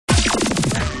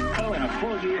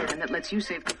technology and that lets you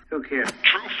save. Who cares?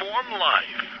 Trueform Life.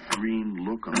 Green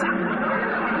look on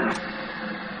it.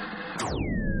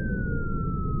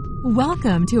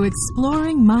 Welcome to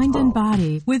Exploring Mind and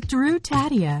Body with Drew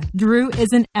Tadia. Drew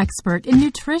is an expert in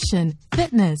nutrition,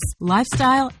 fitness,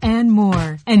 lifestyle, and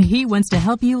more. And he wants to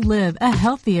help you live a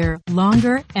healthier,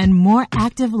 longer, and more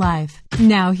active life.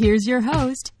 Now here's your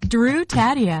host, Drew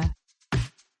Tadia.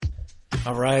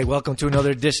 All right, welcome to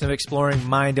another edition of Exploring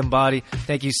Mind and Body.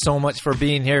 Thank you so much for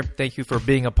being here. Thank you for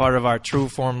being a part of our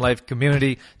Trueform Life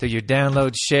community. Through your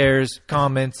downloads, shares,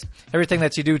 comments, everything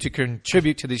that you do to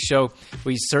contribute to the show.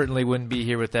 We certainly wouldn't be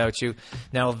here without you.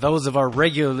 Now, those of our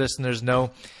regular listeners know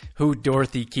who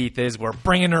Dorothy Keith is. We're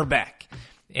bringing her back.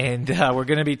 And we're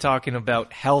going to be talking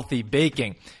about healthy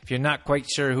baking. If you're not quite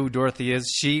sure who Dorothy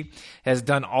is, she has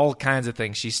done all kinds of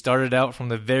things. She started out from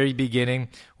the very beginning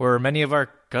where many of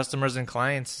our customers and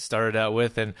clients started out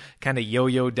with, and kind of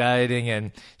yo-yo dieting,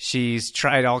 and she's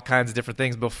tried all kinds of different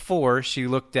things before she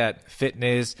looked at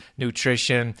fitness,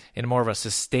 nutrition in more of a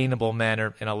sustainable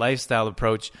manner, in a lifestyle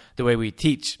approach, the way we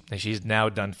teach. And she's now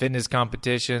done fitness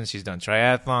competitions, she's done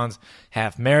triathlons,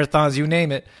 half marathons, you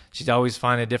name it. She's always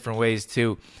finding different ways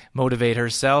to motivate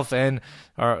herself and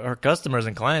our customers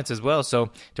and clients as well.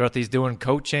 So Dorothy's doing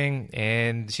coaching,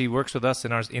 and she works with us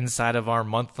inside of our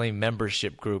monthly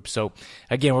membership group. So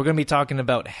again, we're going to be talking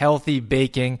about healthy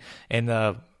baking and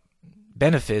the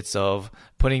benefits of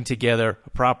putting together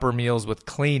proper meals with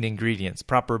clean ingredients,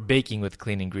 proper baking with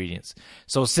clean ingredients.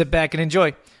 So sit back and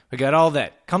enjoy. We got all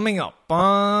that coming up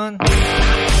on...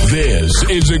 This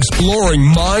is Exploring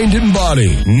Mind and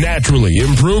Body. Naturally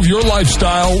improve your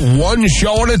lifestyle one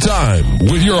show at a time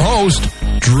with your host,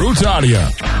 Drew Tadia.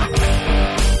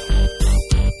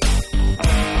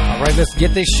 All right, let's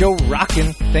get this show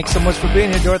rocking. Thanks so much for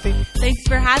being here, Dorothy. Thanks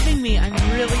for having me. I'm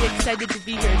really excited to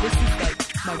be here. This is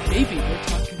like my baby. We're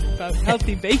talking about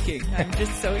healthy baking. I'm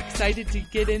just so excited to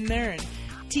get in there and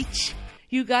teach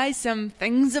you guys some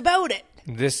things about it.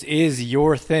 This is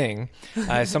your thing.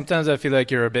 Sometimes I feel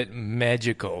like you're a bit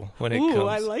magical when it comes. Ooh,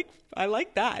 I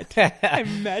like that.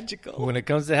 I'm magical. When it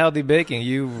comes to healthy baking,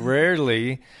 you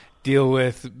rarely deal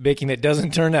with baking that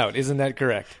doesn't turn out. Isn't that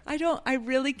correct? I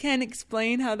really can't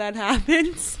explain how that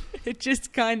happens. It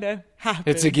just kind of happens.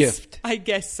 It's a gift. I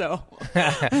guess so.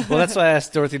 Well, that's why I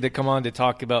asked Dorothy to come on to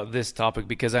talk about this topic,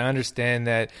 because I understand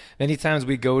that many times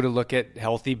we go to look at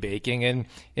healthy baking and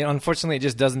unfortunately it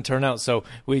just doesn't turn out. So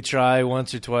we try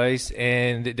once or twice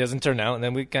and it doesn't turn out, and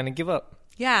then we kind of give up.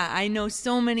 Yeah, I know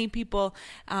so many people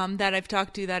that I've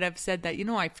talked to that have said that,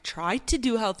 I've tried to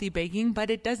do healthy baking,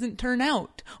 but it doesn't turn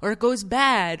out, or it goes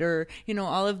bad, or,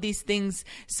 all of these things.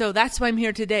 So that's why I'm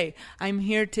here today. I'm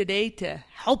here today to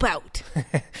help out.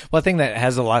 Well, I think that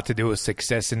has a lot to do with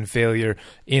success and failure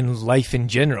in life in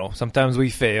general. Sometimes we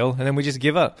fail and then we just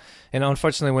give up. And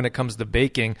unfortunately, when it comes to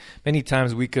baking, many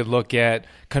times we could look at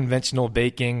conventional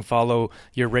baking, follow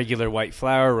your regular white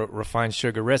flour, refined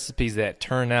sugar recipes that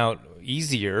turn out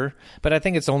easier. But I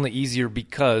think it's only easier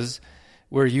because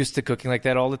we're used to cooking like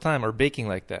that all the time, or baking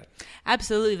like that.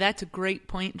 Absolutely. That's a great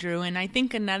point, Drew. And I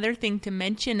think another thing to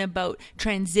mention about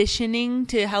transitioning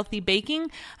to healthy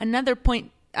baking, another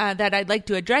point that I'd like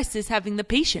to address is having the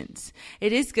patience.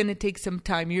 It is going to take some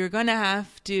time. You're going to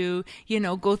have to,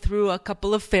 go through a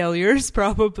couple of failures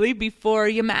probably before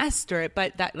you master it.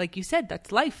 But that, like you said,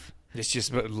 that's life. It's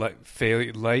just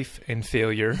life and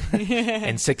failure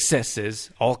and successes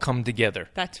all come together.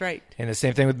 That's right. And the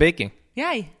same thing with baking.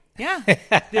 Yeah.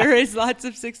 There is lots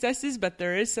of successes, but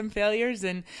there is some failures.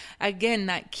 And again,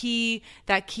 that key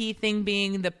thing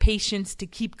being the patience to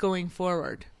keep going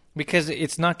forward. Because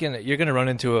you're going to run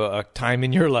into a time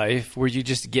in your life where you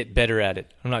just get better at it.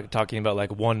 I'm not talking about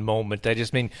like one moment. I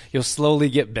just mean you'll slowly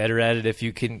get better at it if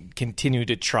you can continue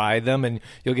to try them, and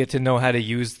you'll get to know how to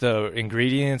use the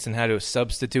ingredients and how to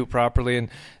substitute properly. And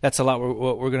that's a lot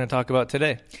what we're going to talk about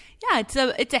today. Yeah,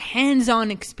 it's a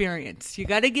hands-on experience. You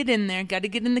got to get in there, got to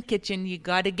get in the kitchen, you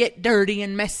got to get dirty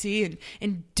and messy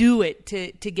and do it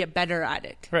to get better at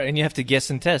it. Right, and you have to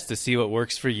guess and test to see what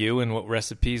works for you and what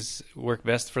recipes work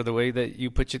best for the way that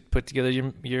you put together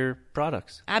your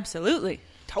products. Absolutely.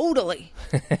 Totally.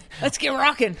 Let's get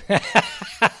rocking.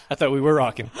 I thought we were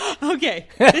rocking. Okay,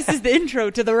 this is the intro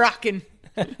to the rocking.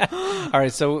 All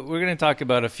right, so we're going to talk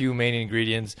about a few main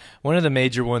ingredients. One of the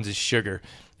major ones is sugar.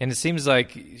 And it seems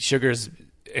like sugar is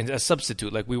a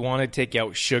substitute. Like, we want to take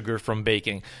out sugar from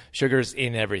baking. Sugar's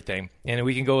in everything. And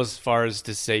we can go as far as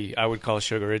to say I would call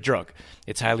sugar a drug.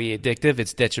 It's highly addictive.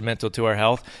 It's detrimental to our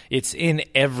health. It's in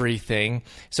everything.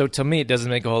 So to me, it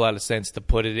doesn't make a whole lot of sense to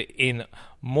put it in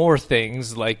more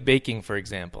things like baking, for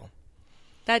example.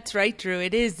 That's right, Drew.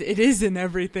 It is in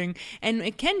everything. And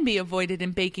it can be avoided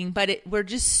in baking, but we're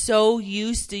just so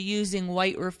used to using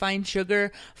white refined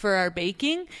sugar for our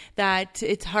baking that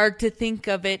it's hard to think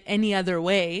of it any other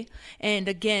way. And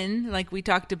again, like we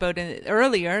talked about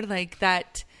earlier, like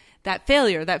that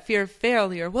failure, that fear of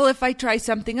failure. Well, if I try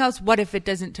something else, what if it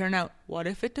doesn't turn out? What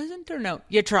if it doesn't turn out?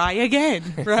 You try again,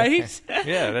 right?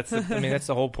 Yeah, that's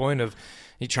the whole point of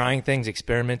you trying things,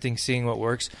 experimenting, seeing what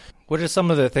works. What are some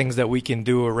of the things that we can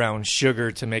do around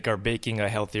sugar to make our baking a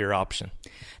healthier option?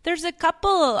 There's a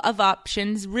couple of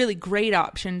options, really great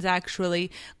options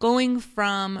actually. Going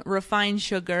from refined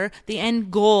sugar, the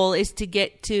end goal is to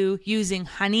get to using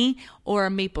honey or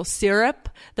maple syrup.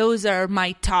 Those are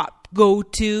my top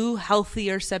go-to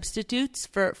healthier substitutes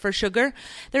for sugar.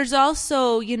 There's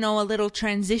also, a little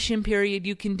transition period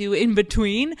you can do in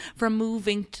between from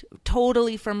moving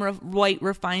totally from white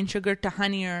refined sugar to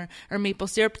honey or maple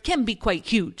syrup. It can be quite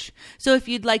huge. So if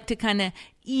you'd like to kind of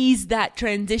ease that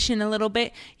transition a little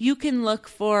bit, you can look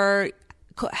for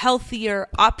healthier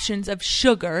options of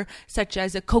sugar, such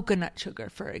as a coconut sugar,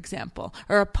 for example,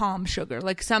 or a palm sugar,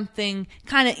 like something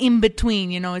kind of in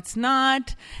between. It's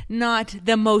not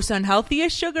the most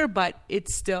unhealthiest sugar, but it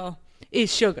still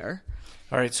is sugar.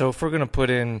 All right, so if we're going to put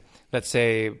in, let's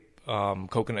say,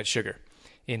 coconut sugar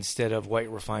instead of white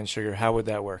refined sugar, how would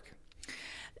that work?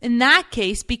 In that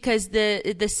case, because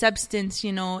the substance,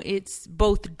 it's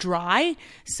both dry.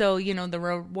 So,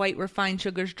 the white refined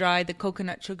sugar is dry. The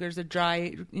coconut sugar is a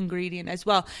dry ingredient as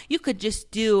well. You could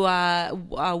just do a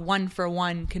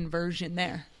 1-for-1 conversion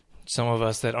there. Some of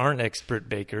us that aren't expert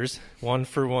bakers,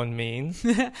 1-for-1 means...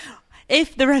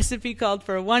 If the recipe called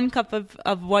for 1 cup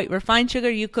of white refined sugar,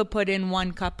 you could put in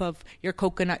 1 cup of your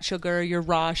coconut sugar or your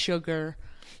raw sugar.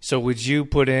 So would you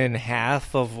put in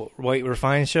half of white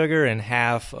refined sugar and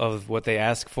half of what they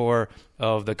ask for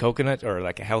of the coconut, or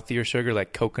like a healthier sugar,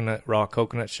 like raw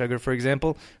coconut sugar, for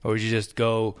example? Or would you just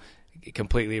go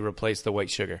completely replace the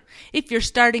white sugar? If you're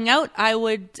starting out, I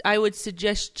would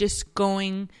suggest just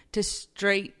going to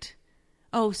straight...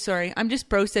 Oh, sorry. I'm just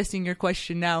processing your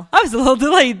question now. I was a little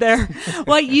delayed there.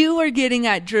 What you were getting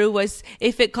at, Drew, was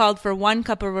if it called for 1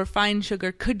 cup of refined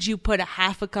sugar, could you put a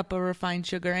half a cup of refined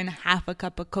sugar and half a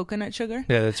cup of coconut sugar?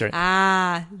 Yeah, that's right.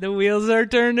 Ah, the wheels are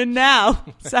turning now.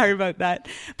 Sorry about that.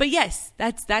 But yes,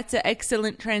 that's an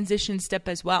excellent transition step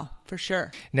as well, for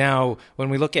sure. Now, when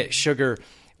we look at sugar,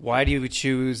 why do you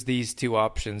choose these 2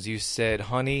 options? You said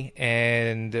honey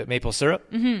and maple syrup.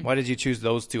 Mm-hmm. Why did you choose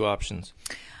those 2 options?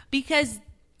 Because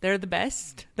they're the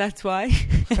best. That's why.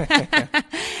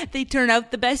 They turn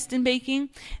out the best in baking.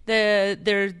 They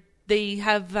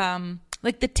have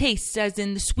like the taste, as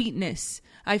in the sweetness,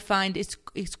 I find it's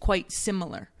quite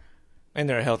similar. And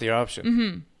they're a healthier option.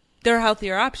 Mm-hmm. They're a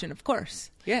healthier option, of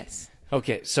course. Yes.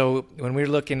 Okay, so when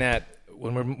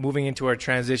we're moving into our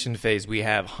transition phase, we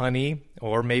have honey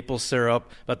or maple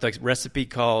syrup, but the recipe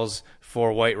calls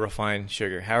for white refined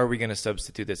sugar. How are we going to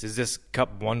substitute this? Is this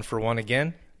cup 1-for-1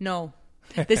 again? No,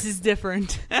 this is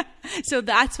different. So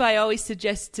that's why I always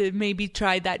suggest to maybe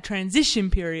try that transition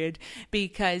period,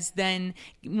 because then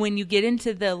when you get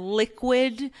into the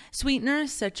liquid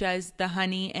sweeteners, such as the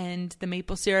honey and the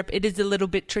maple syrup, it is a little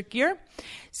bit trickier.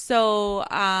 So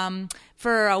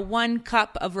for a 1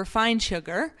 cup of refined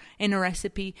sugar in a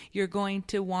recipe, you're going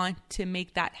to want to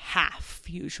make that half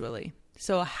usually.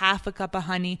 So a half a cup of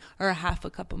honey or a half a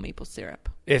cup of maple syrup.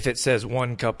 If it says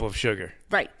 1 cup of sugar.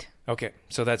 Right. Okay,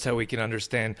 so that's how we can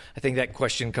understand. I think that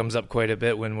question comes up quite a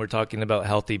bit when we're talking about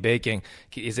healthy baking.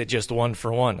 Is it just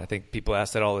 1-for-1? I think people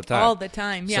ask that all the time. All the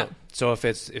time, yeah. So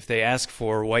if they ask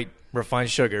for white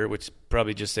refined sugar, which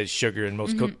probably just says sugar in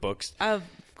most cookbooks. Of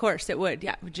course it would,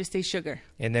 yeah. It would just say sugar.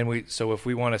 And then if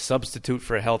we want to substitute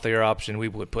for a healthier option, we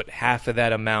would put half of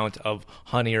that amount of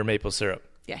honey or maple syrup.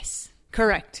 Yes.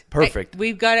 Correct. Perfect.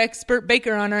 We've got expert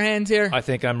baker on our hands here. I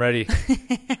think I'm ready.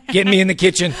 Get me in the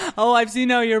kitchen. Oh, I've seen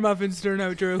how your muffins turn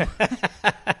out, Drew.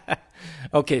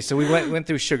 Okay, so we went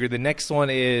through sugar. The next one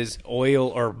is oil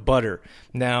or butter.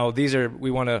 Now,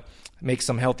 we want to make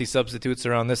some healthy substitutes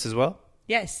around this as well?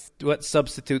 Yes. What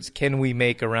substitutes can we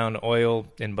make around oil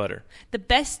and butter? The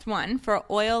best one for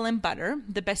oil and butter,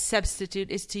 the best substitute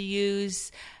is to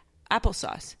use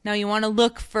applesauce. Now, you want to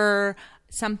look for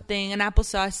an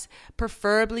applesauce,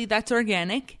 preferably that's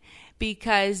organic,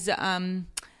 because a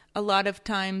lot of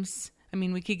times,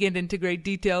 we could get into great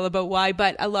detail about why,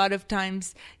 but a lot of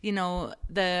times,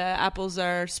 the apples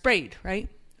are sprayed, right,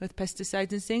 with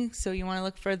pesticides and things. So you want to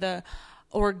look for the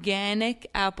organic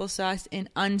applesauce and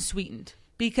unsweetened,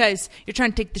 because you're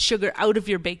trying to take the sugar out of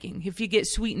your baking. If you get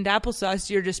sweetened applesauce,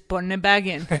 you're just putting it back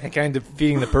in. Kind of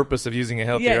feeding the purpose of using a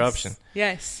healthier option.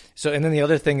 Yes. So, and then the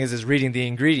other thing is reading the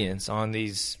ingredients on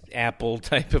these apple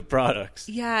type of products.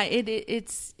 Yeah,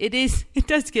 it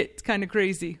does get kind of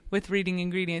crazy with reading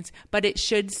ingredients, but it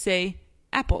should say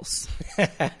apples.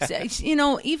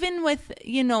 So, even with,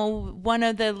 one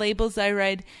of the labels I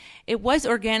read, it was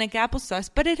organic applesauce,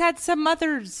 but it had some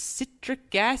other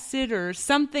citric acid or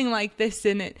something like this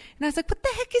in it. And I was like, what the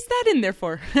heck is that in there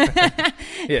for?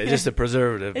 Yeah, just a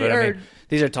preservative. But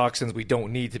these are toxins we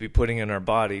don't need to be putting in our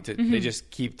body. They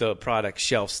just keep the product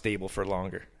shelf stable for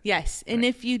longer. Yes, and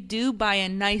if you do buy a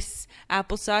nice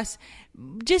applesauce,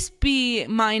 just be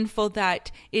mindful that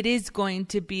it is going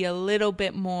to be a little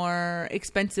bit more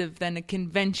expensive than a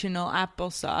conventional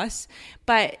applesauce.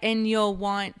 And you'll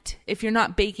want, if you're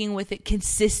not baking with it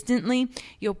consistently,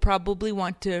 you'll probably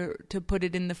want to put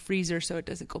it in the freezer so it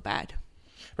doesn't go bad.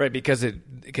 Right, because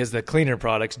the cleaner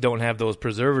products don't have those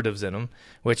preservatives in them,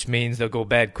 which means they'll go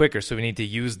bad quicker, so we need to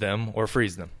use them or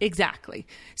freeze them. Exactly.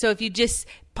 So if you just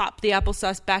pop the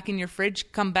applesauce back in your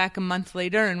fridge, come back a month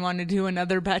later and want to do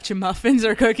another batch of muffins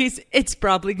or cookies, it's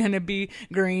probably going to be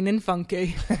green and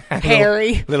funky,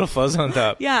 hairy. Little fuzz on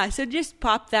top. Yeah, so just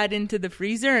pop that into the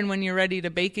freezer, and when you're ready to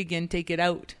bake again, take it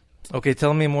out. Okay,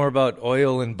 tell me more about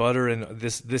oil and butter and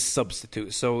this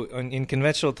substitute. So in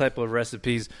conventional type of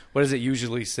recipes, what does it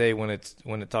usually say when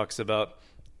it talks about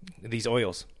these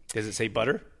oils? Does it say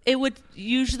butter? It would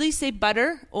usually say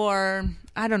butter, or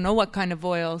I don't know what kind of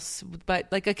oils, but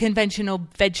like a conventional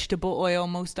vegetable oil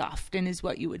most often is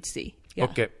what you would see. Yeah.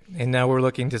 Okay, and now we're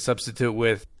looking to substitute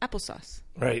with applesauce.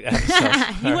 Right,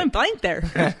 applesauce. You went blank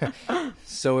there.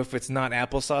 So if it's not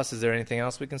applesauce, is there anything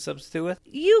else we can substitute with?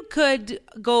 You could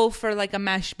go for like a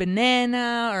mashed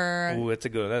banana or... Ooh, that's a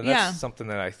good... That's something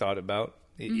that I thought about.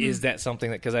 Is that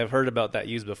something that... Because I've heard about that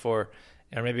used before,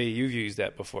 or maybe you've used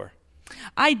that before.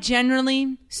 I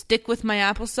generally stick with my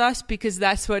applesauce because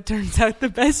that's what turns out the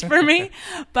best for me.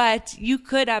 But you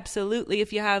could absolutely,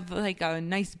 if you have like a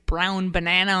nice brown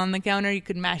banana on the counter, you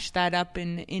could mash that up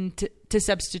to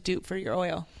substitute for your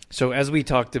oil. So as we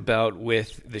talked about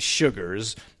with the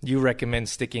sugars, you recommend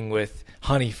sticking with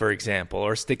honey, for example,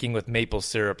 or sticking with maple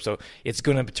syrup. So it's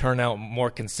going to turn out more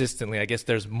consistently. I guess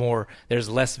there's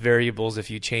less variables if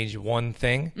you change one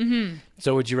thing. Mm-hmm.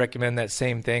 So would you recommend that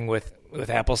same thing with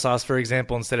applesauce, for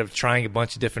example, instead of trying a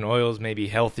bunch of different oils, maybe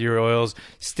healthier oils,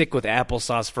 stick with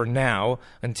applesauce for now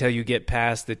until you get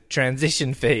past the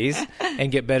transition phase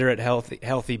and get better at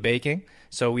healthy baking?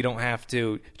 So we don't have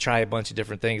to try a bunch of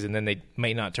different things and then they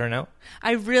may not turn out?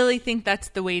 I really think that's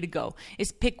the way to go,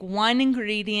 is pick one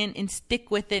ingredient and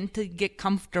stick with it until you get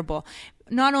comfortable.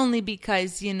 Not only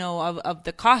because, of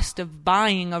the cost of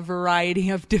buying a variety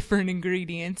of different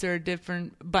ingredients or a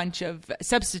different bunch of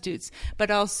substitutes,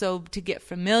 but also to get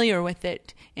familiar with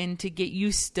it and to get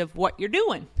used to what you're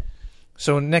doing.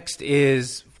 So next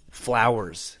is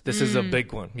flours. This is a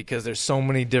big one because there's so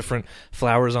many different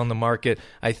flours on the market.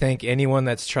 I think anyone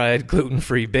that's tried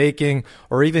gluten-free baking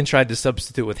or even tried to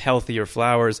substitute with healthier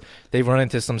flours, they've run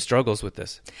into some struggles with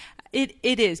this. It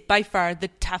is by far the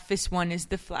toughest one is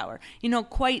the flour.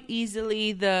 Quite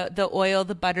easily the oil,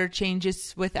 the butter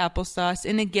changes with applesauce,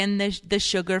 and again the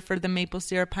sugar for the maple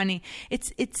syrup, honey.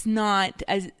 It's not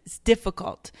as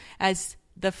difficult as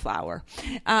the flour.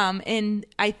 And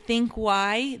I think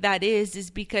why that is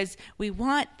because we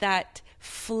want that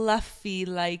fluffy,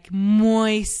 like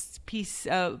moist piece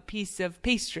of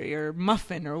pastry or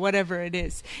muffin or whatever it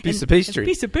is. Piece of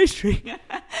pastry.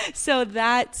 So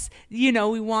that's, we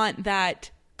want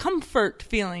that comfort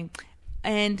feeling.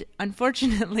 And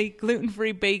unfortunately,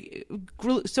 gluten-free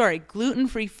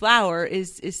flour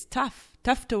is tough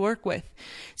to work with.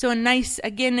 So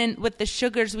with the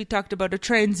sugars, we talked about a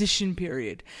transition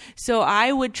period. So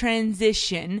I would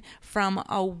transition from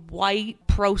a white,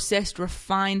 processed,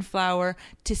 refined flour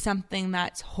to something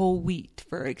that's whole wheat,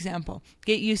 for example.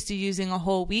 Get used to using a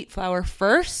whole wheat flour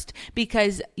first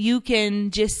because you can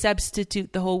just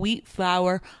substitute the whole wheat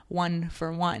flour 1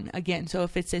 for 1 again. So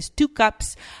if it says 2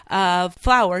 cups of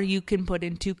flour, you can put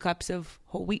in 2 cups of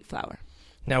whole wheat flour.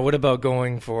 Now, what about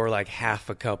going for like half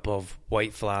a cup of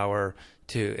white flour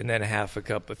and then a half a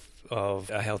cup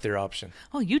of a healthier option?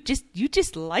 Oh, you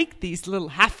just like these little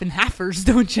half and halfers,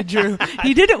 don't you, Drew?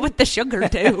 You did it with the sugar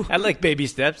too. I like baby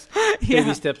steps. Yeah.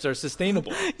 Baby steps are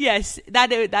sustainable. Yes,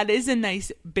 that is a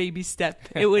nice baby step.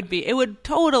 It would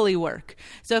totally work.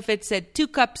 So if it said 2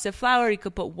 cups of flour, you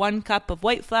could put 1 cup of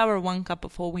white flour, 1 cup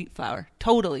of whole wheat flour.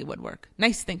 Totally would work.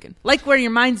 Nice thinking. Like where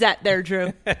your mind's at there,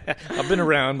 Drew. I've been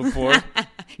around before.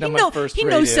 Not He, my first he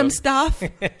knows radio. some stuff.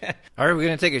 All right, we're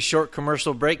going to take a short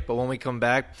commercial break, but when we come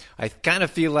back, I kind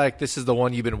of feel like this is the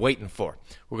one you've been waiting for.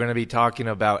 We're going to be talking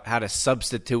about how to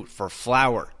substitute for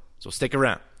flour. So stick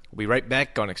around. We'll be right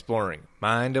back on Exploring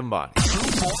Mind and Body.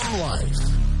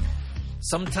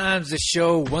 Sometimes the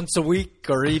show once a week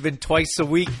or even twice a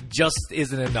week just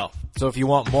isn't enough. So if you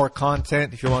want more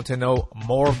content, if you want to know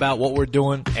more about what we're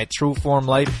doing at True Form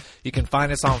Life, you can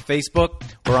find us on Facebook.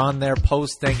 We're on there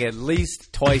posting at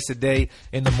least twice a day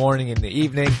in the morning and the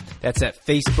evening. That's at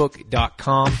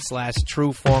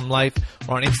facebook.com/trueformlife.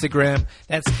 Or on Instagram.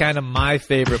 That's kind of my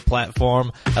favorite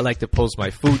platform. I like to post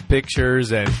my food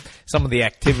pictures and some of the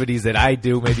activities that I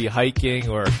do, maybe hiking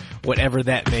or whatever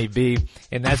that may be.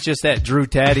 And that's just at Drew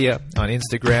Tadia on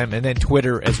Instagram, and then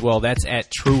Twitter as well. That's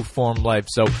at True Form Life.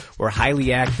 So we're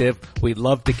highly active. We'd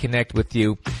love to connect with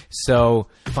you. So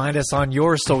find us on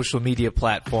your social media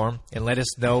platform and let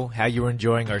us know how you're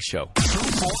enjoying our show.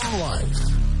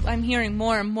 I'm hearing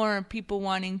more and more people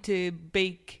wanting to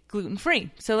bake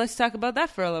gluten-free. So let's talk about that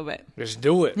for a little bit. Just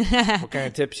do it. What kind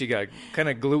of tips you got? What kind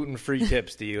of gluten-free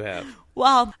tips do you have?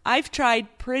 Well, I've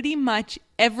tried pretty much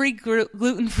every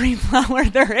gluten-free flour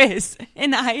there is,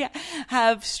 and I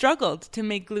have struggled to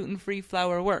make gluten-free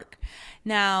flour work.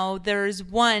 Now, there's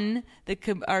one,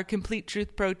 our Complete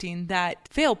Truth protein, that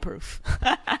fail-proof.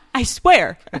 I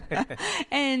swear.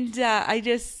 And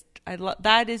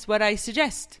that is what I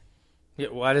suggest. Yeah,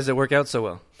 why does it work out so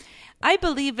well? I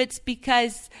believe it's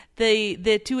because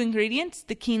the two ingredients,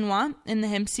 the quinoa and the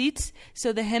hemp seeds,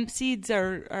 so the hemp seeds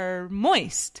are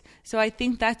moist. So I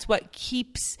think that's what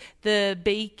keeps the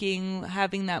baking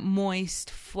having that moist,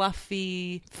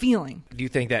 fluffy feeling. Do you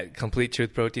think that Complete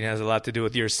Truth protein has a lot to do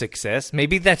with your success?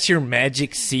 Maybe that's your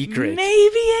magic secret.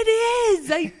 Maybe it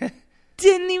is. I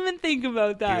didn't even think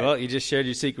about that. Well, you just shared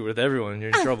your secret with everyone. You're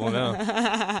in trouble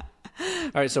now.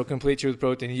 All right, so Complete Truth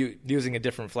protein, using a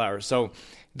different flour. So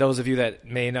those of you that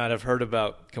may not have heard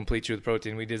about Complete Truth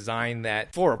protein, we designed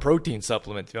that for a protein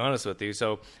supplement, to be honest with you.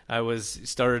 So I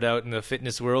started out in the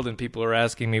fitness world, and people are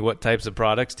asking me what types of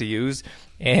products to use,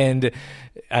 and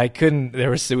I couldn't.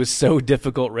 It was so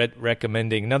difficult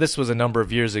recommending. Now, this was a number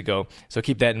of years ago, so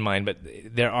keep that in mind. But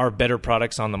there are better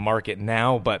products on the market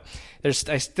now, but I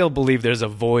still believe there's a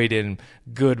void in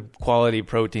good quality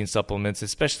protein supplements,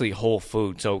 especially whole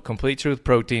food. So Complete Truth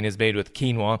protein is made with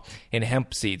quinoa and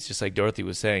hemp seeds, just like Dorothy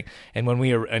was saying. And when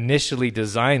we initially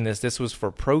designed this was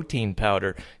for protein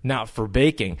powder, not for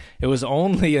baking. It was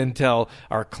only until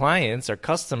our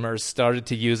customers started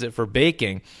to use it for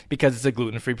baking, because it's a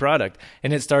gluten-free product,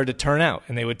 and it started to turn out.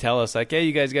 And they would tell us, like, hey,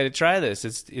 you guys got to try this.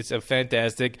 It's a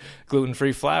fantastic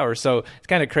gluten-free flour. So it's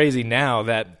kind of crazy now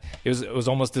that it was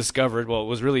almost discovered. Well, it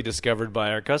was really discovered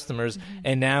by our customers,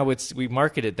 and now we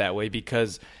market it that way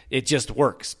because it just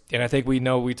works. And I think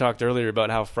we talked earlier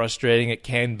about how frustrating it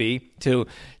can be to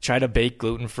try to bake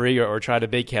gluten-free or try to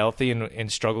bake healthy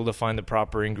and struggle to find the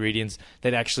proper ingredients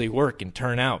that actually work and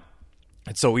turn out.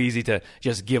 It's so easy to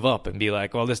just give up and be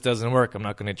like, well, this doesn't work. I'm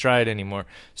not going to try it anymore.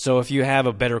 So if you have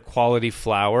a better quality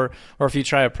flour, or if you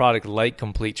try a product like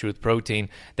Complete Truth protein,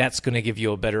 that's going to give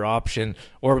you a better option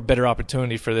or a better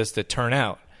opportunity for this to turn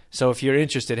out. So if you're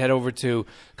interested, head over to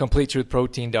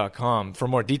CompleteTruthProtein.com for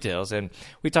more details. And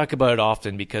we talk about it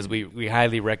often because we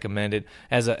highly recommend it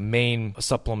as a main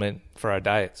supplement for our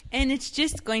diets. And it's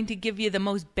just going to give you the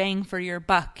most bang for your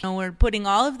buck. We're putting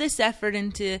all of this effort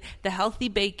into the healthy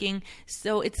baking,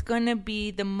 so it's going to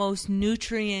be the most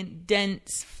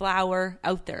nutrient-dense flour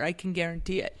out there. I can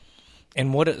guarantee it.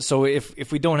 And so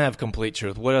if we don't have Complete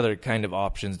Truth, what other kind of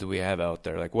options do we have out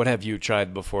there? Like, what have you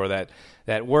tried before that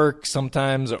works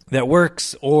sometimes, that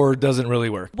works or doesn't really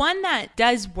work? One that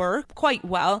does work quite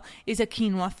well is a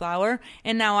quinoa flour.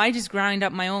 And now I just grind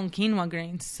up my own quinoa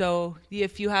grains. So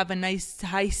if you have a nice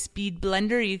high-speed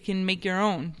blender, you can make your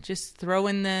own. Just throw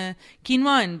in the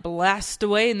quinoa and blast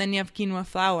away, and then you have quinoa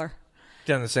flour.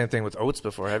 Done the same thing with oats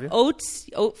before, have you? Oat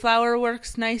flour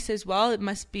works nice as well. It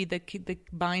must be the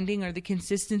binding or the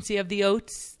consistency of the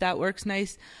oats that works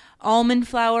nice. Almond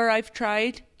flour I've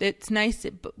tried. It's nice,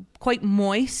 quite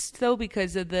moist though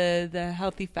because of the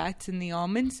healthy fats in the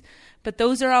almonds. But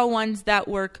those are all ones that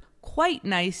work quite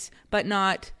nice, but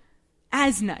not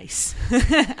as nice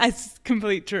as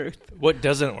Complete Truth. What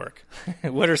doesn't work?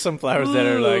 What are some flours that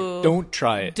are like, don't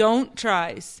try it? Don't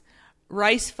tries.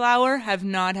 Rice flour, have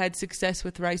not had success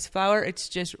with rice flour. It's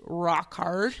just rock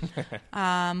hard.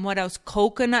 What else?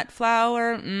 Coconut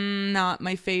flour, not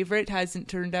my favorite. Hasn't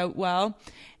turned out well.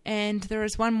 And there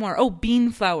was one more. Oh,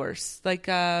 bean flours, like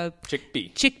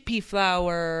chickpea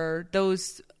flour.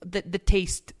 Those the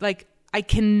taste. Like I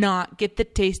cannot get the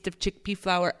taste of chickpea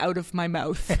flour out of my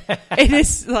mouth. It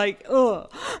is like, oh.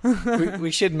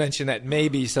 We should mention that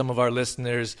maybe some of our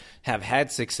listeners have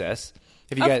had success.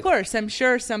 Of course, I'm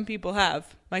sure some people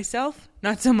have. Myself,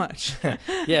 not so much.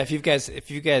 Yeah, if you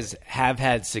guys have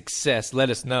had success, let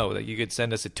us know. That you could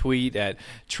send us a tweet at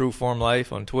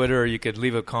TrueFormLife on Twitter, or you could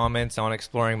leave a comment on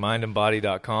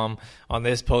exploringmindandbody.com on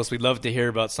this post. We'd love to hear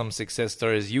about some success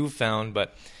stories you've found,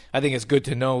 but I think it's good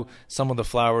to know some of the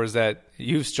flours that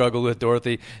you've struggled with,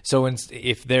 Dorothy. So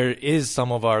if there is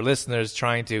some of our listeners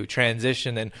trying to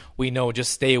transition, then we know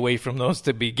just stay away from those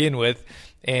to begin with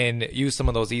and use some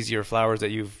of those easier flours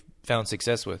that you've found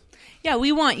success with. Yeah,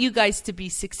 we want you guys to be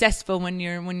successful when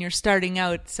you're starting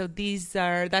out. So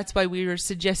that's why we were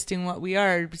suggesting what we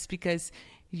are, just because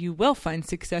you will find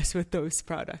success with those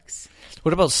products.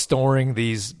 What about storing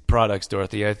these products,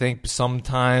 Dorothy? I think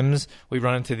sometimes we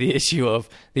run into the issue of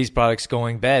these products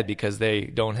going bad because they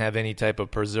don't have any type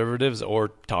of preservatives or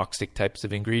toxic types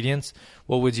of ingredients.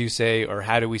 What would you say, or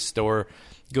how do we store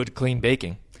good, clean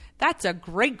baking? That's a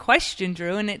great question,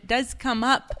 Drew, and it does come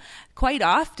up quite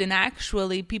often,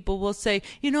 actually. People will say,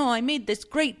 I made this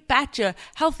great batch of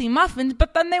healthy muffins,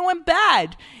 but then they went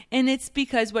bad. And it's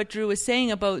because what Drew was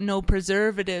saying about no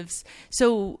preservatives.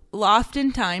 So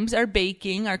oftentimes our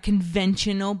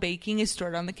conventional baking is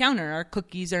stored on the counter. Our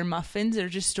cookies, our muffins are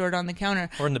just stored on the counter.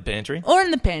 Or in the pantry.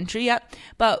 Yep.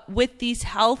 But with these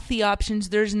healthy options,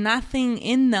 there's nothing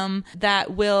in them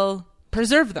that will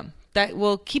preserve them, that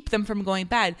will keep them from going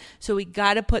bad. So we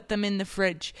got to put them in the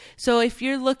fridge. So if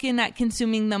you're looking at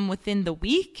consuming them within the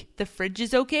week, the fridge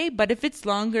is okay. But if it's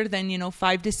longer than,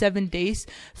 5 to 7 days,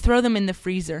 throw them in the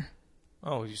freezer.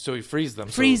 Oh, so you freeze them.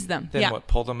 Freeze them, Then yeah. what,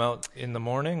 pull them out in the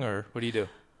morning, or what do you do?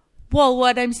 Well,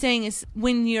 what I'm saying is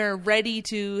when you're ready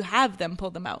to have them,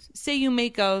 pull them out. Say you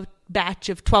make a batch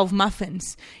of 12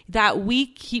 muffins. That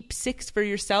week, keep 6 for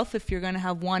yourself if you're going to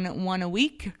have one a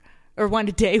week. Or one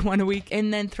a day, one a week,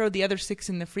 and then throw the other 6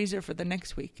 in the freezer for the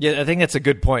next week. Yeah, I think that's a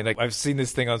good point. Like, I've seen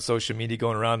this thing on social media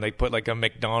going around. They put like a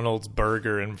McDonald's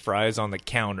burger and fries on the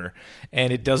counter,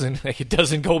 and it doesn't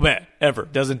go bad ever.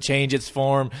 It doesn't change its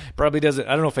form. Probably doesn't.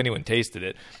 I don't know if anyone tasted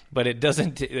it, but it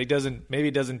doesn't. Maybe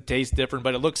it doesn't taste different,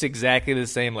 but it looks exactly the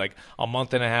same. Like a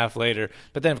month and a half later.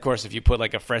 But then, of course, if you put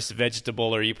like a fresh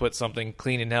vegetable or you put something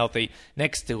clean and healthy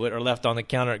next to it or left on the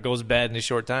counter, it goes bad in a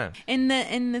short time. And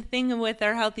the thing with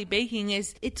our healthy baking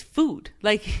is it's food.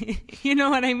 Like, you know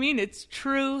what I mean? It's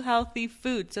true healthy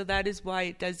food. So that is why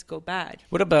it does go bad.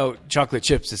 What about chocolate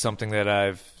chips is something that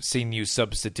I've seen you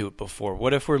substitute before.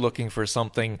 What if we're looking for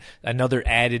something, another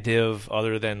additive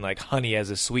other than like honey as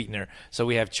a sweetener? So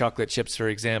we have chocolate chips, for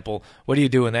example. What do you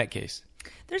do in that case?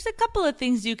 There's a couple of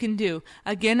things you can do.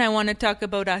 Again, I want to talk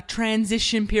about a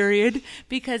transition period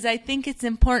because I think it's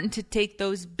important to take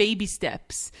those baby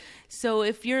steps. So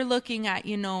if you're looking at,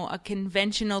 a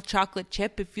conventional chocolate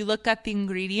chip, if you look at the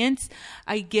ingredients,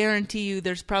 I guarantee you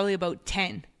there's probably about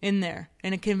 10 in there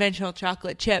in a conventional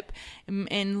chocolate chip.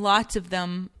 And lots of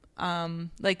them,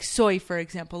 like soy, for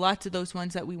example, lots of those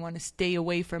ones that we want to stay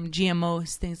away from,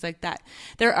 GMOs, things like that.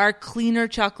 There are cleaner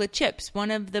chocolate chips. One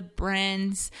of the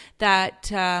brands that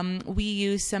we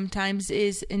use sometimes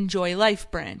is Enjoy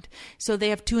Life brand. So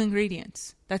they have 2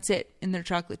 ingredients. That's it in their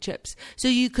chocolate chips. So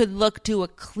you could look to a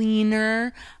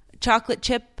cleaner chocolate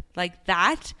chip like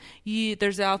that.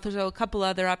 There's also a couple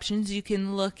other options. You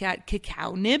can look at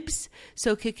cacao nibs.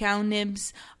 So cacao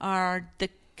nibs are the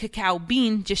cacao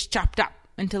bean just chopped up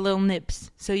into little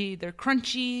nibs. So they're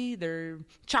crunchy, they're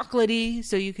chocolatey,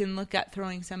 so you can look at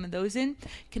throwing some of those in.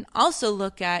 You can also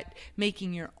look at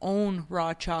making your own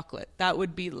raw chocolate. That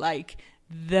would be like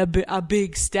a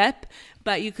big step,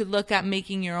 but you could look at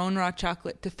making your own raw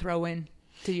chocolate to throw in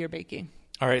to your baking.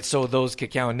 All right, so those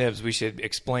cacao nibs, we should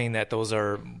explain that those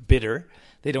are bitter.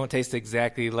 They don't taste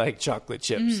exactly like chocolate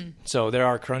chips. So there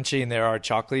are crunchy and there are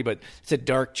chocolatey, but it's a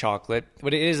dark chocolate.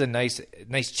 But it is a nice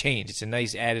change. It's a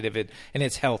nice additive, and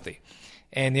it's healthy.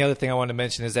 And the other thing I want to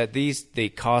mention is that they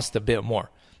cost a bit more.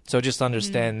 So just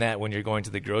understand that when you're going to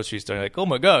the grocery store, you're like, oh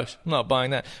my gosh, I'm not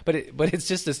buying that. But it's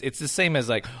just it's the same as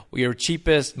like your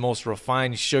cheapest, most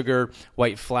refined sugar,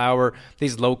 white flour.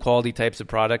 These low quality types of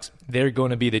products, they're going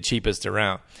to be the cheapest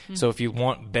around. So if you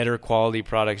want better quality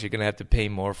products, you're going to have to pay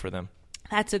more for them.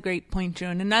 That's a great point, Drew.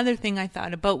 And another thing I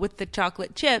thought about with the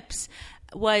chocolate chips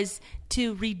was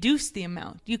to reduce the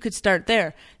amount. You could start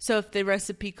there. So if the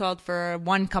recipe called for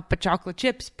 1 cup of chocolate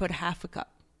chips, put half a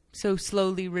cup. So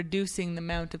slowly reducing the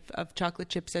amount of chocolate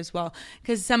chips as well,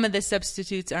 because some of the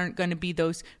substitutes aren't going to be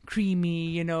those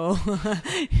creamy,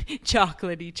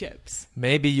 chocolatey chips.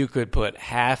 Maybe you could put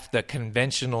half the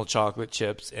conventional chocolate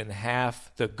chips and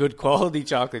half the good quality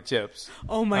chocolate chips.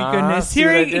 Oh my goodness. See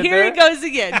Here what I did he there? goes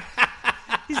again.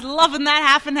 He's loving that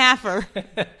half and halfer.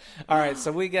 All right,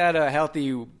 so we got a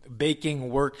healthy baking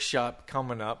workshop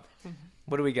coming up.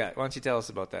 What do we got? Why don't you tell us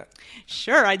about that?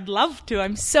 Sure, I'd love to.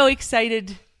 I'm so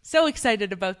excited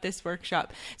about this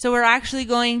workshop. So we're actually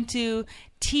going to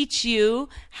teach you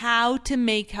how to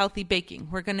make healthy baking.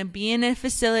 We're going to be in a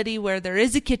facility where there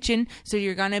is a kitchen, so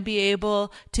you're going to be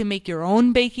able to make your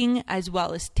own baking as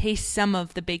well as taste some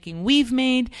of the baking we've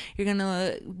made. We're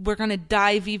going to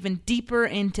dive even deeper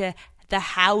into the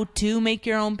how to make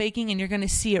your own baking, and you're going to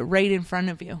see it right in front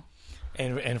of you.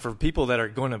 And for people that are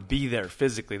going to be there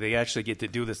physically, they actually get to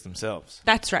do this themselves.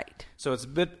 That's right. So it's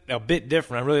a bit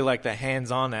different. I really like the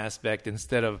hands-on aspect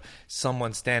instead of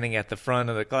someone standing at the front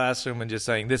of the classroom and just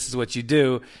saying, this is what you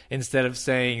do, instead of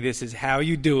saying, this is how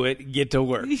you do it, get to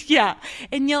work. Yeah,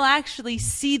 and you'll actually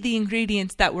see the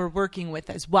ingredients that we're working with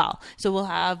as well. So we'll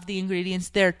have the ingredients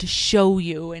there to show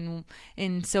you,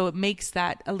 and so it makes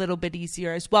that a little bit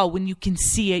easier as well. When you can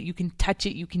see it, you can touch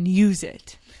it, you can use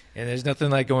it. And there's nothing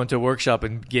like going to a workshop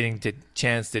and getting the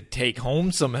chance to take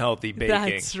home some healthy baking.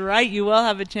 That's right. You will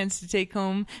have a chance to take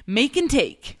home, make and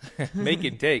take. Make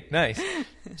and take. Nice.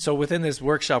 So within this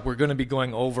workshop, we're going to be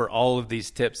going over all of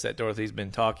these tips that Dorothy's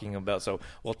been talking about. So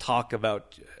we'll talk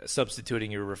about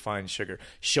substituting your refined sugar,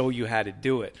 show you how to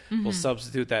do it. Mm-hmm. We'll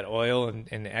substitute that oil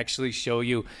and actually show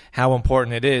you how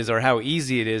important it is or how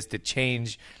easy it is to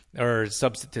change or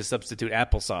substitute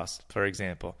applesauce, for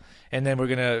example. And then we're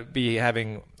going to be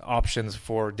having options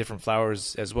for different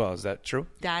flours as well. Is that true?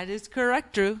 That is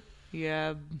correct, Drew.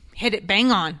 You hit it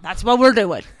bang on. That's what we're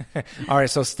doing. All right,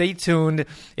 so stay tuned.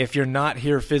 If you're not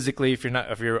here physically, if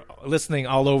you're listening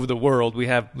all over the world, we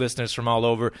have listeners from all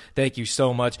over. Thank you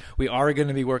so much. We are going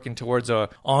to be working towards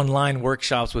online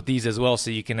workshops with these as well,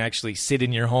 so you can actually sit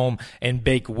in your home and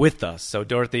bake with us. So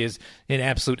Dorothy is an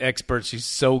absolute expert. She's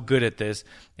so good at this.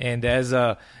 And as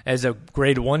a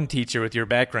grade 1 teacher with your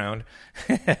background,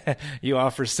 you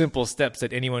offer simple steps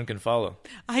that anyone can follow.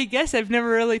 I guess I've never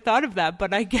really thought of that,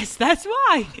 but I guess that's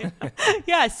why.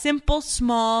 Yeah, simple,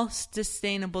 small,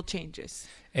 sustainable changes.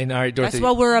 And all right, Dorothy, that's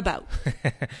what we're about.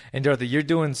 And Dorothy, you're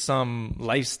doing some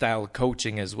lifestyle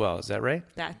coaching as well. Is that right?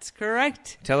 That's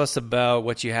correct. Tell us about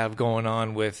what you have going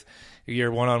on with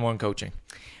your one-on-one coaching.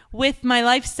 With my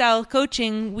lifestyle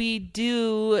coaching, we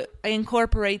do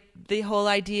incorporate the whole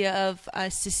idea of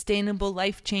sustainable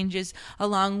life changes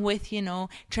along with,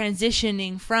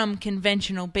 transitioning from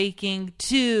conventional baking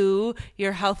to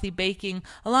your healthy baking,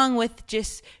 along with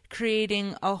just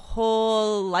creating a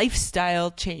whole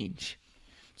lifestyle change.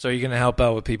 So you're going to help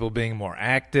out with people being more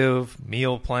active,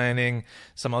 meal planning,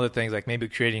 some other things like maybe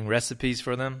creating recipes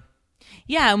for them?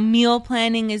 Yeah, meal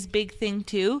planning is a big thing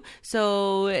too.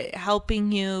 So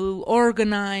helping you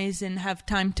organize and have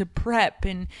time to prep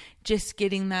and just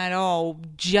getting that all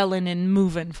gelling and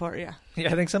moving for you.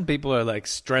 Yeah, I think some people are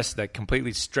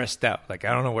completely stressed out. Like,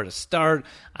 I don't know where to start.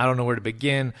 I don't know where to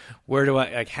begin.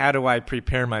 How do I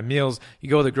prepare my meals? You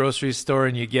go to the grocery store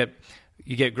and you get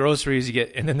groceries,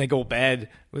 and then they go bad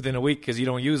within a week because you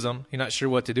don't use them. You're not sure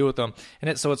what to do with them.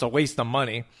 So it's a waste of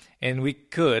money. And we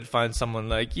could find someone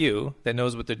like you that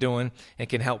knows what they're doing and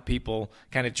can help people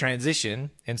kind of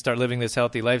transition and start living this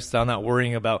healthy lifestyle, not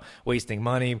worrying about wasting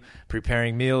money,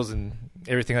 preparing meals, and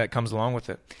everything that comes along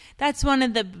with it. That's one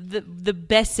of the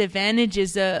best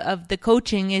advantages of the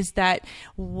coaching is that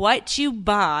what you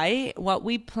buy, what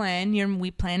we plan,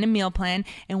 we plan a meal plan,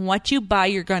 and what you buy,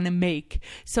 you're going to make.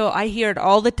 So I hear it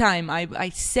all the time. I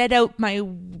set out my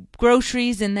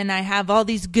groceries and then I have all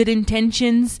these good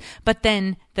intentions, but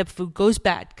then the food goes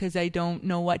bad because I don't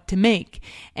know what to make.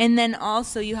 And then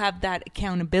also you have that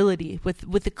accountability.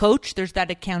 With the coach, there's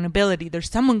that accountability. There's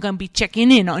someone going to be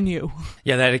checking in on you.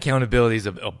 Yeah, that accountability is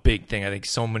a big thing. I think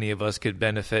so many of us could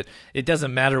benefit. It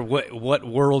doesn't matter what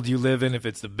world you live in, if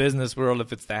it's the business world,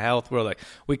 if it's the health world. Like,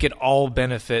 we could all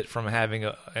benefit from having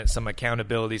some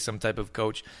accountability, some type of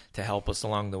coach to help us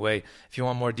along the way. If you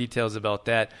want more details about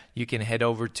that, you can head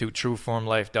over to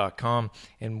trueformlife.com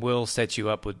and we'll set you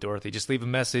up with Dorothy. Just leave a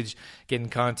message, get in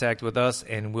contact with us,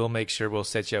 and we'll make sure we'll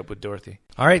set you up with Dorothy.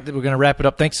 All right, we're going to wrap it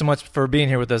up. Thanks so much for being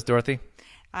here with us, Dorothy.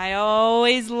 I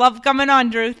always love coming on,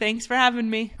 Drew. Thanks for having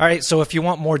me. All right, so if you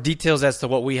want more details as to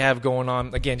what we have going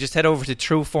on, again, just head over to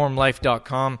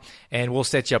trueformlife.com and we'll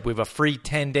set you up. We have a free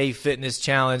 10-day fitness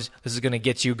challenge. This is going to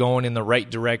get you going in the right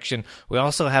direction. We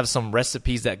also have some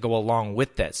recipes that go along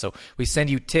with that. So we send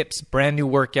you tips, brand new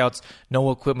workouts,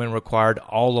 no equipment required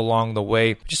all along the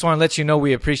way. Just want to let you know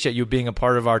we appreciate you being a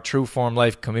part of our True Form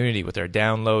Life community with our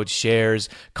downloads, shares,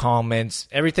 comments,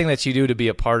 everything that you do to be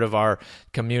a part of our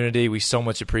community. We so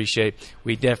much appreciate.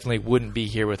 We definitely wouldn't be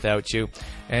here without you.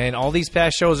 And all these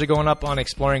past shows are going up on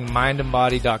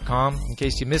exploringmindandbody.com in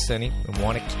case you missed any and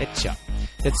want to catch up.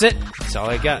 That's it. That's all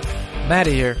I got. I'm out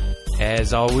of here.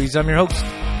 As always, I'm your host,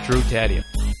 Drew Tadia,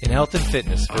 in health and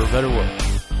fitness for a better world.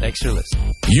 Thanks for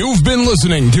listening. You've been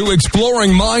listening to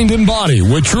Exploring Mind and Body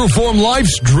with True Form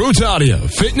Life's Drew Tadia,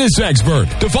 fitness expert.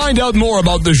 To find out more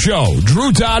about the show,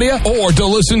 Drew Tadia, or to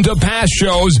listen to past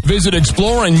shows, visit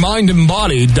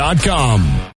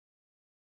exploringmindandbody.com.